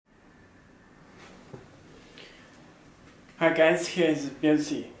Hi guys, here is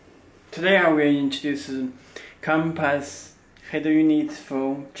Belsee. Today I will introduce compass head unit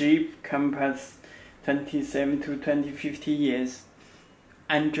for Jeep Compass 27 to 2050 years,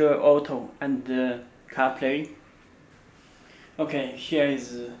 Android Auto and Carplay. Okay, here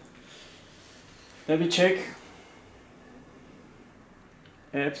is let me check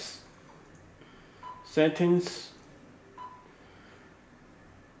apps, settings.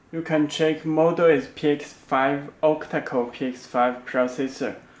 You can check model is PX5 octa-core PX5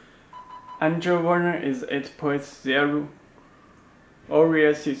 processor. Android version is 8.0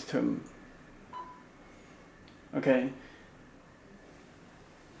 Oreo system. Okay.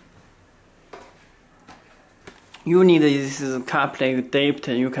 You need this Carplay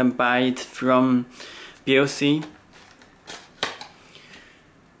adapter. You can buy it from Belsee.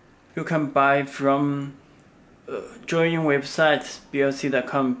 You can buy from join website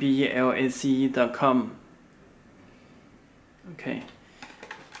belsee.com, belsee.com. Okay,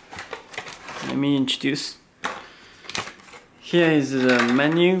 let me introduce. Here is the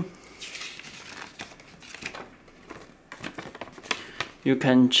menu. You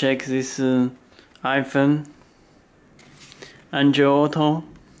can check this iPhone, Android Auto.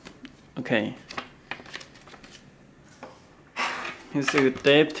 Okay, here's the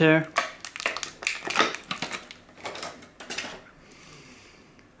adapter.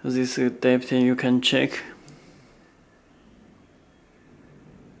 This adapter you can check.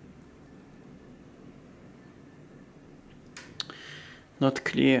 Not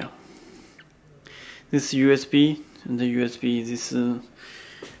clear. This USB and the USB, this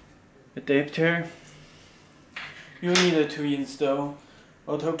adapter. You need to install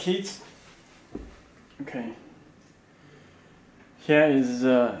AutoKit. Okay. Here is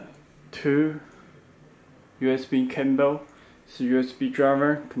two USB cable. So USB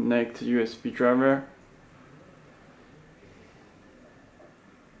driver, connect USB driver.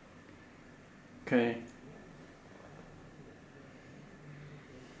 Okay.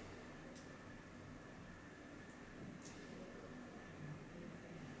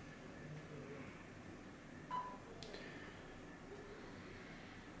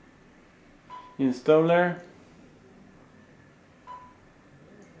 Installer.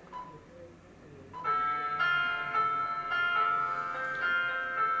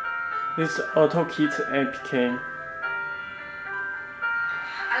 This AutoKit APK.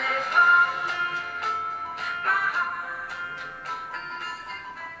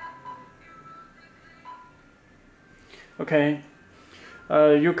 Okay,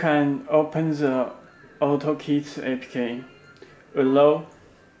 you can open the AutoKit APK. Allow.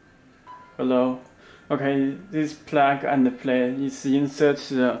 Okay, this plug and play is insert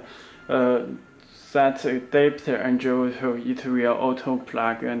the that adapter and auto, it will auto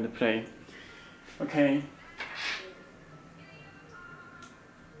plug and play. Okay.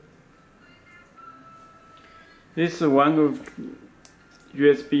 This is one of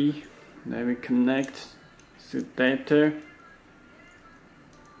USB. Let me connect the adapter.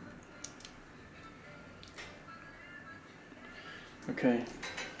 Okay.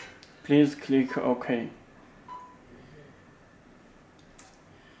 Please click OK.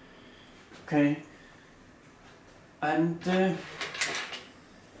 Okay. And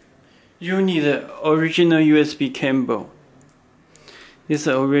you need the original USB cable. This is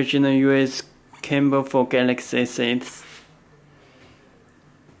the original USB cable for Galaxy S8.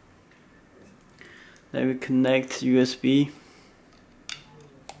 Let me connect USB.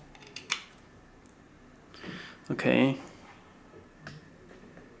 Okay.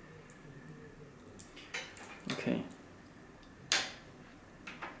 Okay.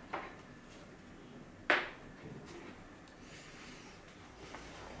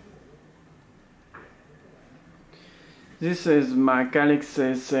 This is my Galaxy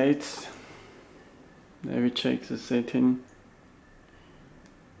S8. Let me check the setting.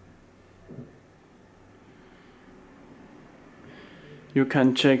 You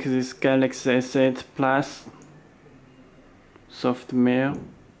can check this Galaxy S8 Plus software.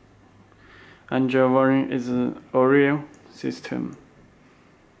 Android version is an Oreo system.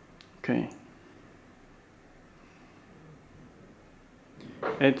 Okay.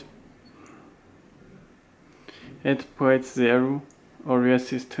 8.0 Oreo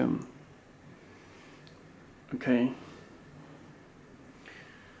system. Okay.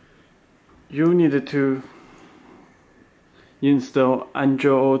 You need to install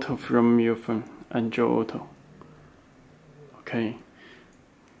Android Auto from your phone. Android Auto. Okay.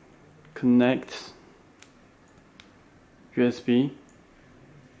 Connect USB.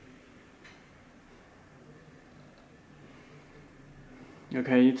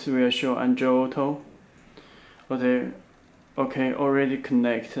 Okay, it will show Android Auto. Okay, Okay, already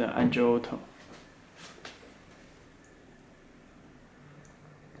connect Android Auto.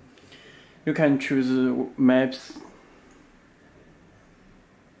 You can choose maps.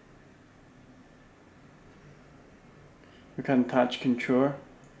 You can touch control,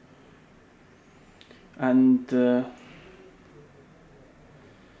 and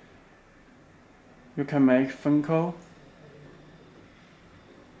you can make phone call.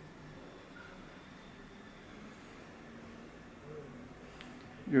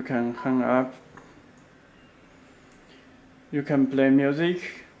 You can hang up. You can play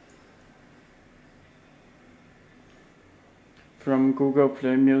music from Google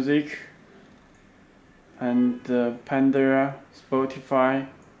Play Music and Pandora, Spotify.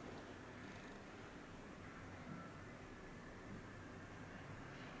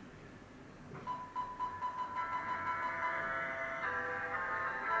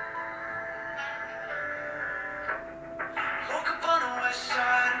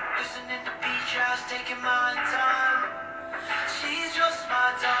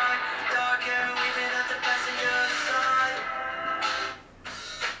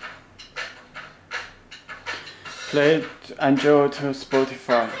 Play Android to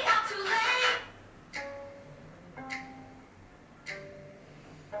Spotify.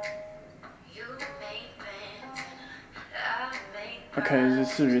 Okay,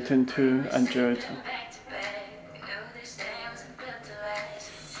 this is return to Android.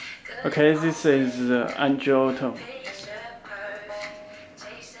 Okay, this is Android.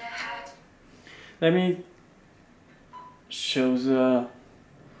 Let me show the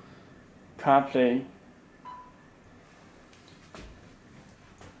Carplay.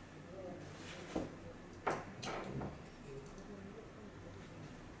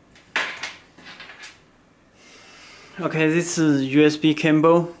 Okay, this is USB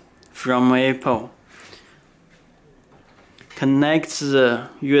cable from Apple. Connect the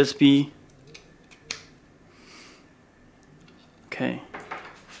USB. Okay.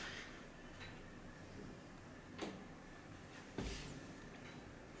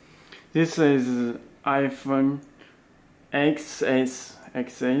 This is iPhone XS.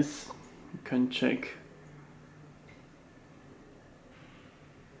 You can check.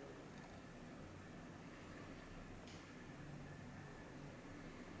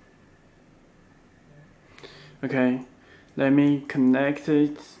 Okay, let me connect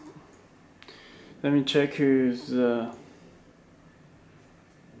it. Let me check the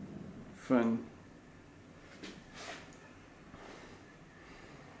phone.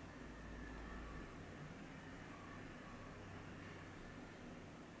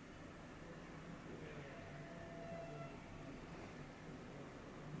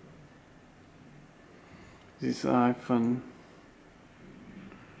 This iPhone.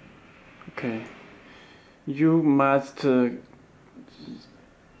 Okay. You must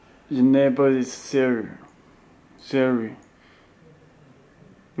enable this Siri.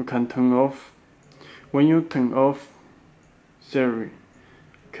 You can turn off. When you turn off Siri,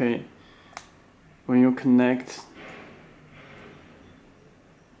 okay. When you connect,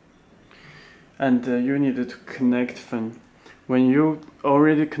 and you need to connect phone. When you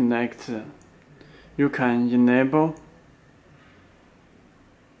already connect, you can enable.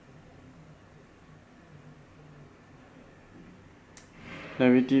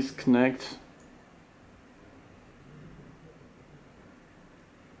 Let me disconnect.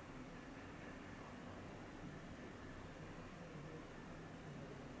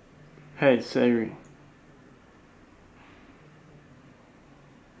 Hey Siri.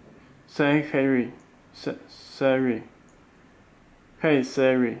 Say Harry. Siri. Hey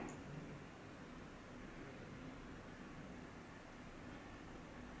Siri.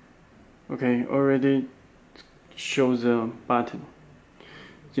 Okay, already show the button.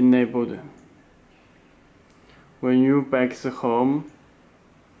 Enabled. When you back the home,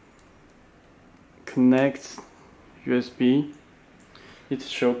 connect USB, it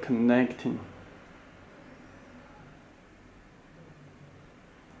show connecting.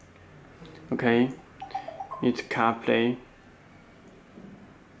 Okay, it's Carplay.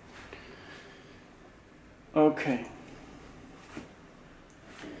 Okay,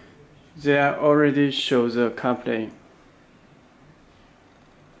 there already show the Carplay.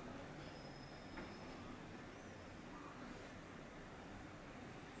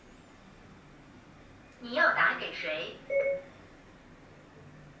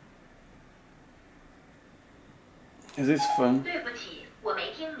 Is this fun? 对不起，我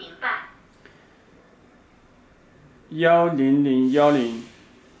没听明白。101010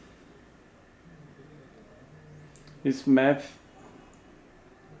 This map.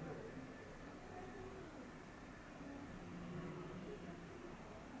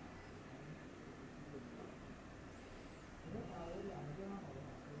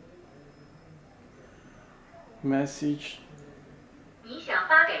 message. 你想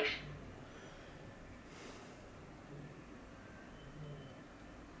发给谁？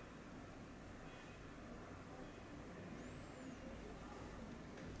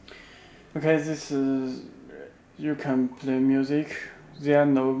 Okay, this is you can play music. There are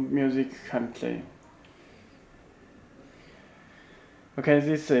no music can play. Okay,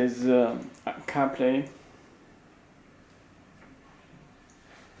 this is Carplay.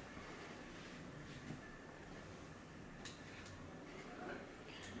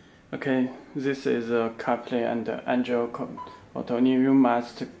 Okay, this is Carplay and Android Auto. You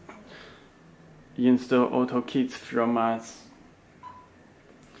must install AutoKit from us.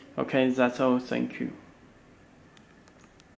 Okay, that's all. Thank you.